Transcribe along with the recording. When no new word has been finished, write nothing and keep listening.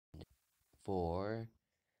for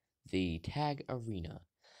the tag arena.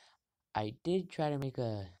 I did try to make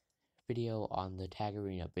a video on the tag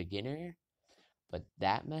arena beginner, but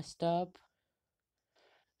that messed up.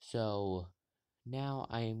 So now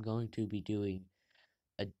I am going to be doing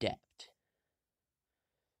adept.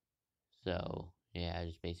 So yeah,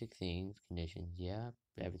 just basic things, conditions, yeah,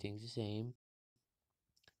 everything's the same.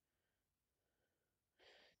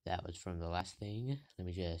 That was from the last thing. Let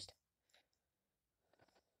me just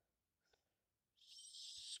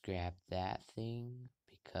scrap that thing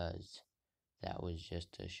because that was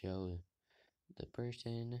just to show the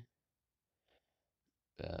person.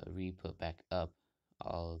 Re-put back up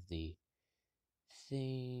all of the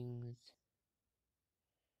things.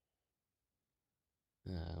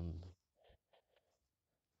 Um,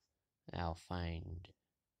 I'll find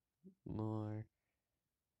more.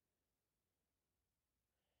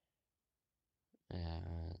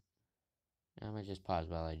 I'm gonna just pause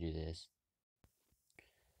while I do this.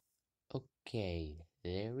 Okay,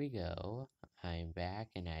 there we go. I'm back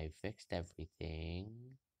and I fixed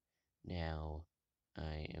everything. Now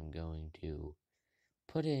I am going to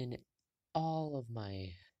put in all of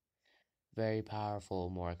my very powerful,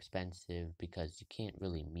 more expensive, because you can't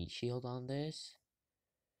really meat shield on this.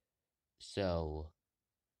 So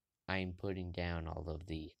I'm putting down all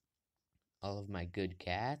of my good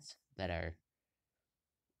cats that are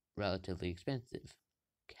relatively expensive.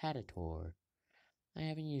 Catator. I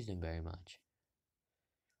haven't used them very much.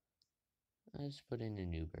 Let's put in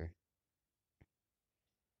an Uber.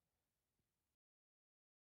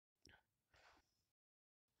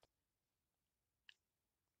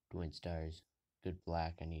 Twin stars. Good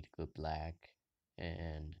black. I need a good black.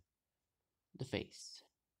 And the face.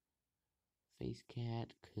 Face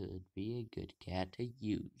cat could be a good cat to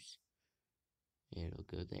use. It'll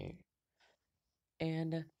go there.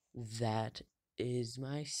 And that is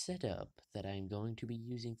my setup that I'm going to be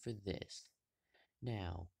using for this.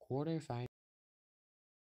 Now, quarterfinal,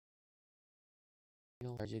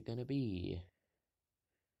 where's it gonna be?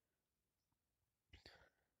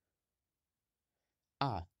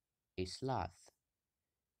 Ah, a sloth.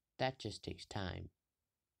 That just takes time.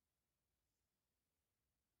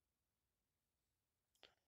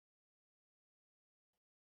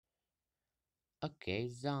 Okay,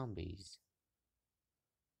 zombies.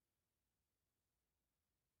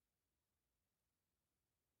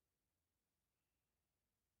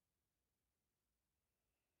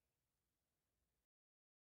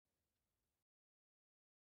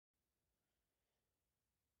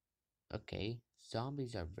 Okay,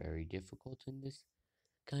 zombies are very difficult in this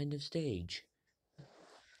kind of stage.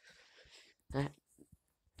 That,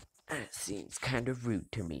 that seems kind of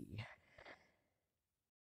rude to me.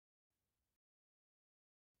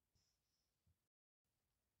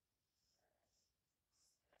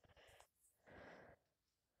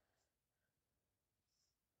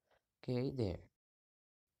 Okay, there.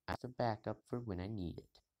 As a backup for when I need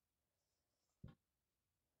it.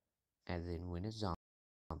 As in when a zombie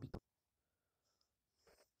comes.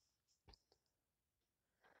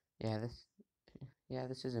 Yeah,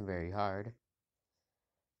 this isn't very hard.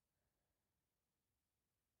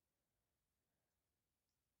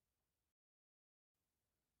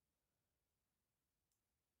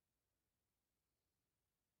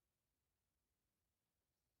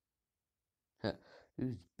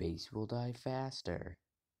 Whose base will die faster?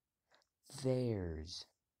 Theirs.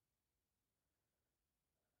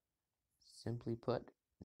 Simply put,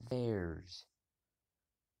 theirs.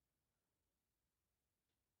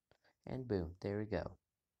 And boom, there we go.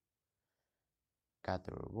 Got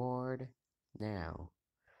the reward. Now,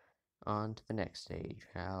 on to the next stage.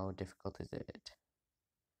 How difficult is it?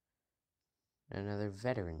 Another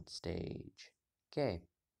veteran stage. Okay.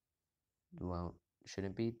 Well,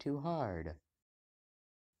 shouldn't be too hard.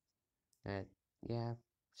 Uh, yeah,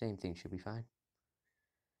 same thing should be fine.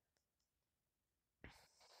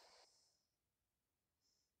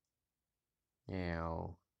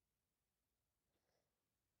 Now,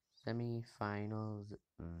 semi-finals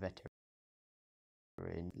veteran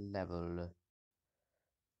level.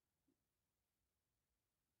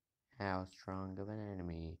 How strong of an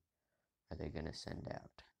enemy are they gonna send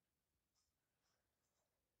out?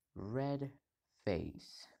 Red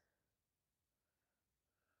face.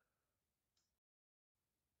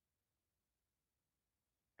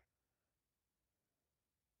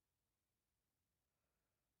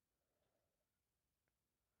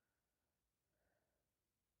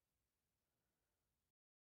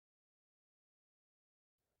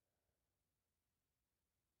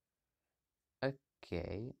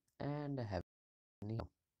 Okay, and a heavenly.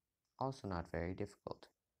 Also not very difficult.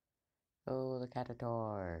 Oh, the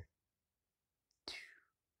Catator.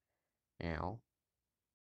 Now,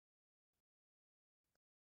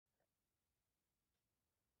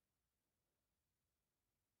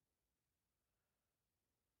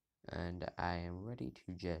 and I am ready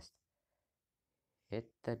to just hit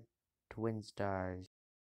the twin stars.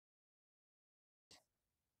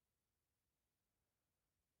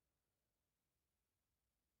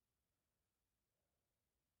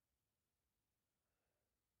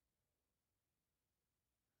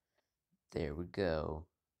 There we go.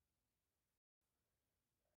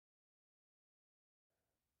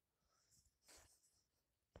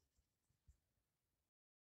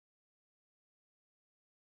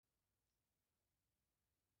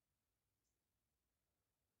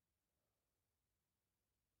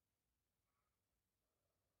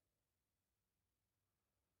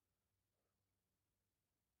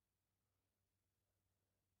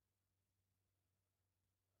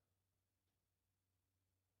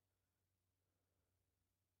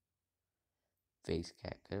 Face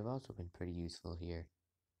cat could have also been pretty useful here.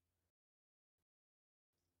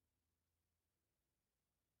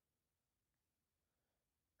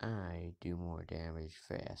 I do more damage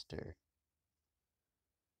faster.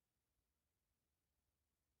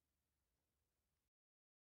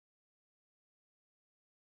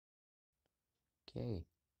 Okay.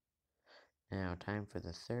 Now time for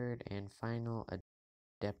the third and final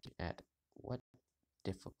adept at what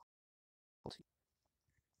difficulty?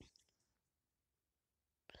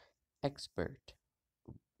 Expert.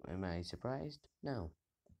 Am I surprised? No.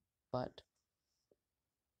 But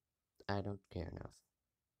I don't care enough.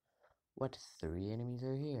 What 3 enemies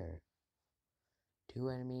are here? 2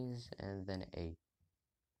 enemies and then a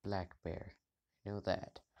black bear. I know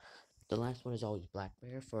that. The last one is always black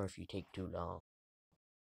bear for if you take too long.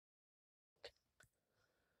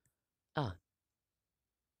 Ah,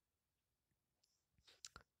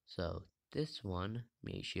 so this one,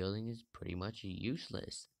 mage shielding is pretty much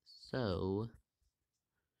useless. So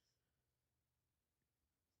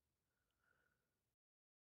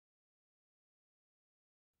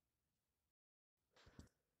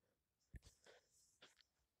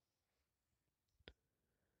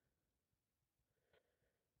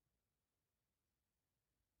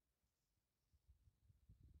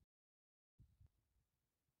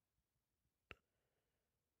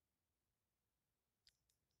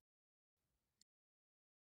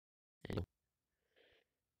anyway,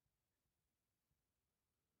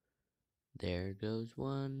 there goes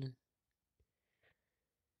one.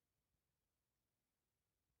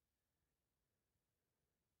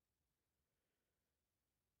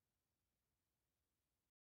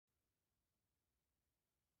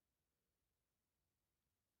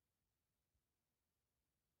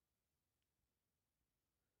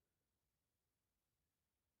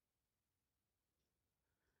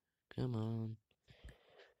 Come on.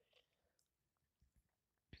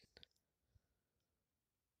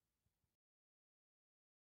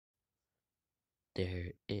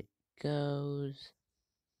 There it goes.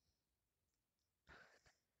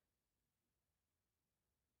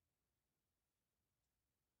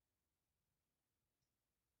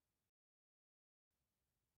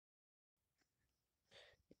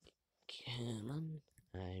 Come on.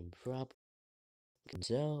 I'm probably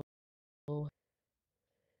so.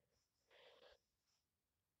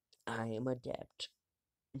 I am adept.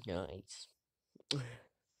 Nice.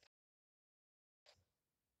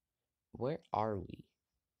 Where are we?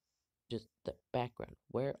 Just the background.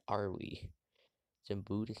 Where are we? Some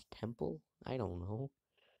Buddhist temple? I don't know.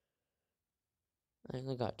 I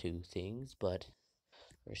only got 2 things, but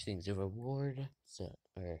first thing's a reward, so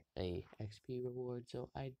or a XP reward, so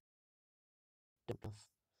I don't know if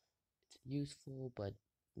it's useful, but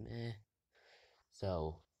meh.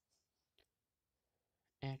 So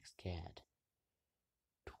XCAT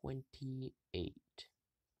 28.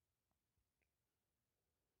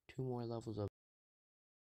 2 more levels of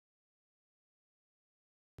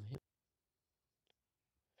him.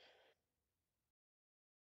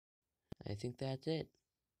 I think that's it.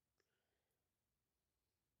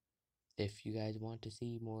 If you guys want to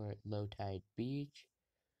see more Low Tide Beach,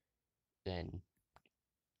 then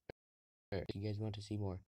or if you guys want to see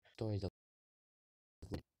more stories of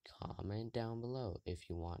comment down below if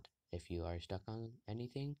you want. If you are stuck on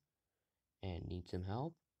anything and need some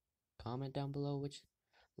help, comment down below which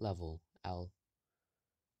level. I'll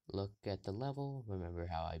look at the level, remember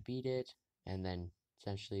how I beat it, and then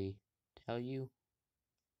essentially tell you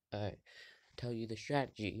uh tell you the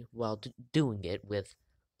strategy while doing it with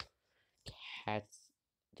cats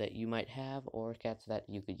that you might have or cats that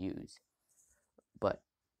you could use. But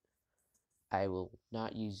I will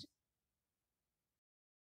not use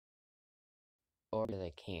or that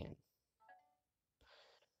I can.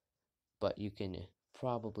 but you can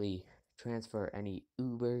probably transfer any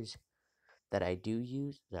Ubers that I do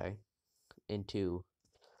use, into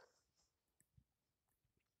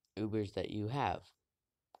Ubers that you have,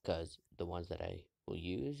 because the ones that I will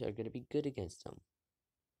use are going to be good against them.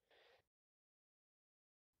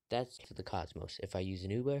 That's to the cosmos. If I use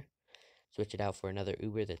an Uber, switch it out for another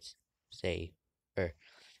Uber that's, say, or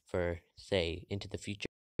for, say, into the future,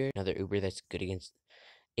 another Uber that's good against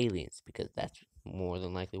aliens, because that's more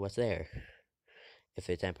than likely what's there. If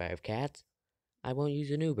it's Empire of Cats, I won't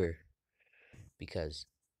use an Uber, because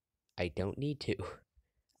I don't need to.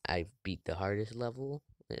 I've beat the hardest level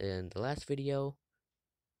in the last video,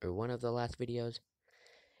 or one of the last videos,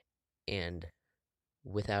 and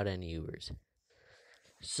without any Ubers.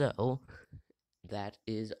 So, that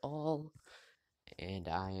is all, and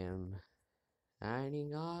I am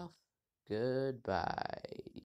signing off. Goodbye.